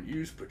environment,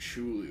 use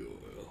patchouli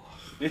oil,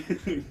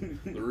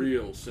 the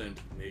real scent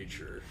of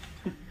nature.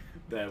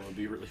 That would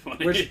be really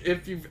funny. Which,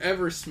 if you've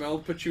ever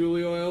smelled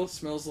patchouli oil,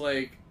 smells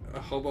like a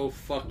hobo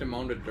fucked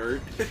amount of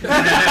dirt.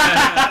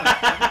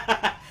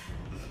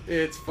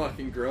 It's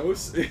fucking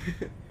gross.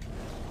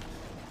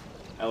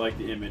 I like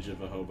the image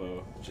of a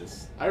hobo.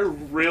 Just. I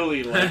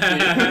really like the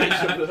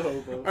image of the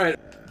hobo. All right.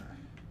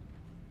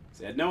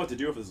 See, I'd know what to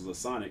do if this was a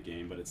Sonic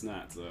game, but it's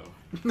not. So.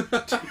 You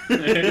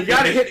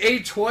gotta hit A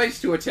twice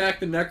to attack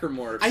the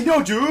necromorphs. I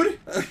know, dude.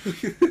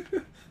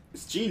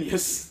 It's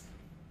genius.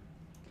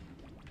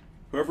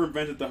 Whoever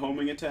invented the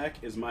homing attack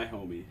is my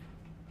homie.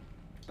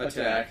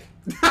 Attack.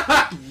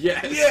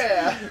 Yes.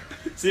 Yeah.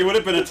 See, it would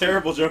have been a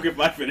terrible joke if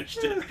I finished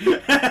it.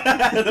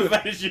 The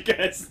fact that you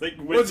guys like.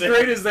 What's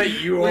great is that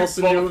you We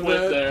also both knew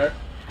went that. there.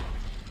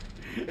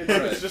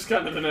 It's just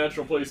kind of the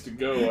natural place to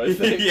go, I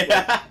think.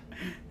 Yeah.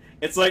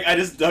 It's like I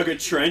just dug a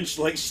trench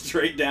like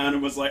straight down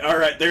and was like, all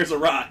right, there's a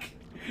rock.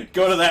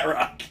 Go to that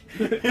rock.